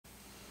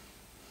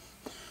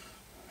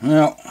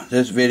Well,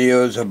 this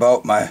video is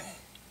about my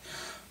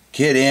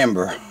kid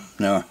Amber.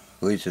 No, at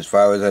least as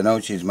far as I know,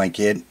 she's my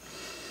kid.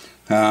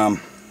 What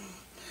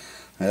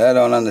I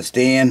don't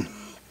understand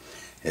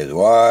is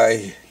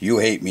why you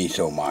hate me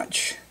so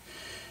much.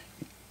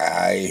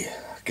 I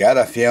got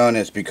a feeling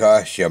it's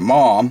because your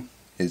mom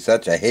is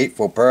such a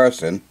hateful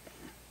person,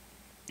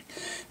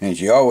 and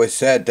she always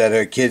said that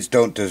her kids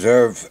don't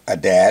deserve a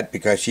dad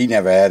because she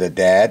never had a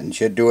dad, and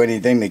she'd do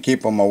anything to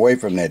keep them away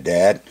from their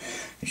dad.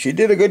 She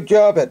did a good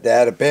job at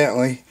that,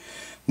 apparently.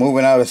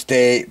 Moving out of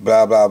state,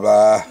 blah, blah,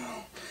 blah.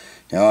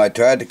 You know, I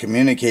tried to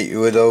communicate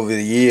with you over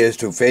the years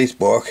through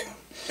Facebook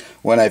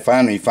when I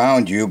finally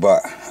found you,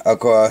 but, of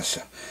course,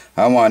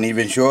 I wasn't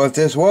even sure if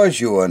this was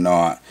you or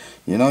not.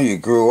 You know, you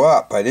grew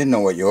up. I didn't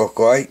know what you looked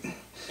like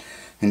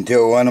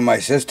until one of my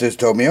sisters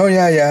told me, oh,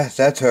 yeah,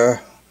 that's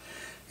her.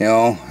 You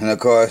know, and, of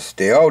course,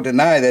 they all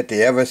deny that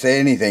they ever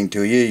say anything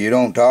to you. You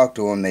don't talk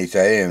to them, they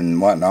say,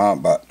 and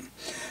whatnot, but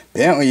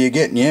apparently you're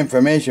getting your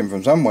information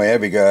from somewhere,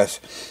 because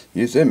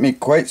you sent me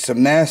quite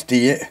some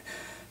nasty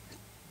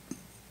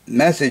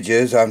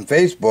messages on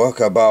Facebook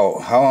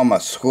about how I'm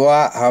a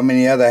squat, how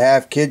many other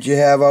half kids you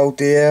have out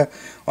there.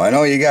 Well, I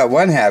know you got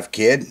one half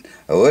kid,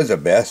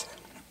 Elizabeth.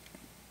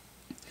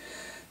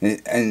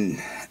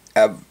 And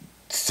I've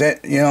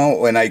sent, you know,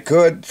 when I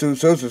could, through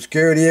Social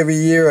Security every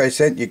year, I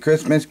sent you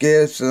Christmas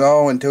gifts and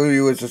all until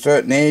you was a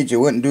certain age.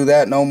 You wouldn't do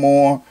that no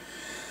more.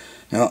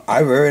 You know, I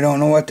really don't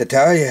know what to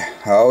tell you.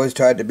 I always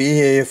tried to be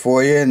here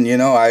for you, and, you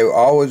know, I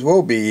always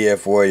will be here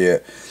for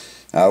you.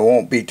 I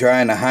won't be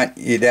trying to hunt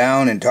you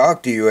down and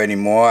talk to you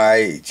anymore.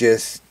 I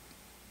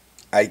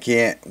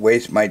can't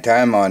waste my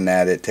time on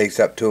that. It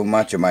takes up too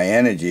much of my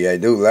energy. I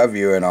do love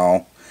you and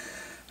all.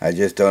 I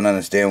just don't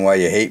understand why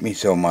you hate me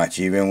so much,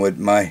 even with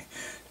my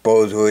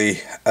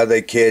supposedly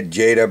other kid,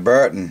 Jada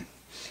Burton.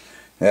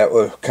 That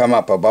would come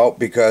up about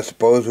because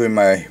supposedly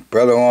my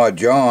brother-in-law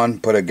John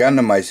put a gun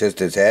to my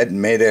sister's head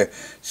and made her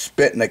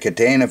spit in a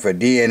container for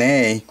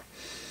DNA,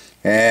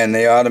 and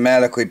they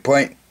automatically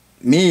point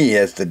me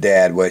as the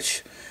dad,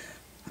 which,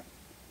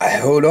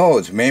 who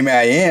knows, maybe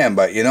I am,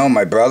 but you know,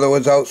 my brother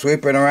was out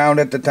sleeping around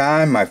at the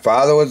time, my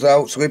father was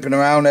out sleeping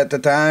around at the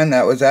time.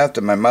 That was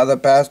after my mother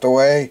passed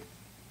away.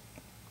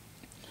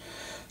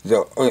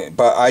 So,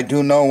 but I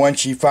do know when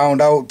she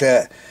found out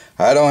that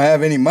I don't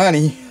have any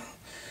money,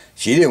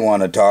 she didn't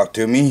want to talk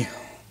to me.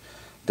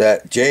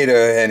 That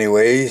Jada,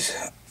 anyways.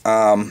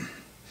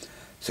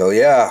 So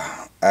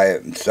yeah,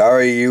 I'm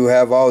sorry you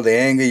have all the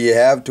anger you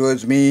have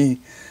towards me.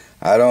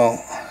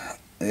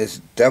 It's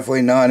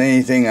definitely not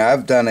anything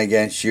I've done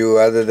against you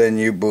other than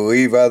you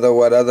believe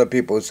what other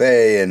people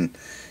say, and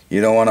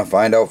you don't want to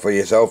find out for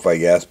yourself, I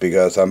guess,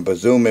 because I'm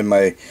presuming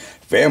my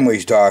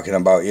family's talking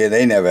about you.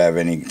 They never have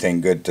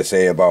anything good to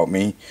say about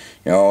me.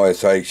 You know,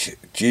 it's like,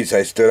 geez,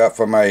 I stood up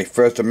for my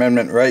First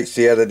Amendment rights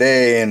the other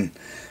day, and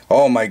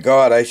oh my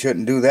God, I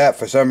shouldn't do that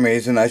for some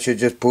reason. I should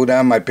just pull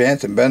down my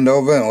pants and bend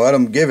over and let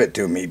them give it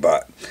to me.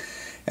 But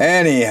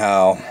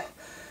anyhow,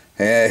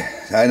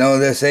 I know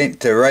this ain't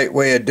the right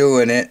way of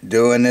doing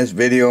this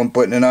video and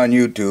putting it on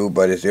YouTube,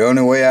 but it's the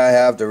only way I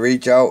have to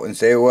reach out and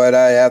say what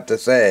I have to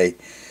say,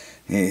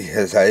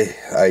 because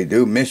I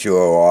do miss you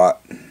a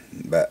lot,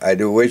 but I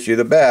do wish you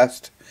the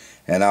best,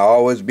 and I'll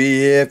always be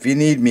here if you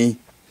need me.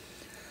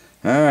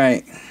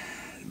 Alright,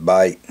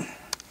 bye.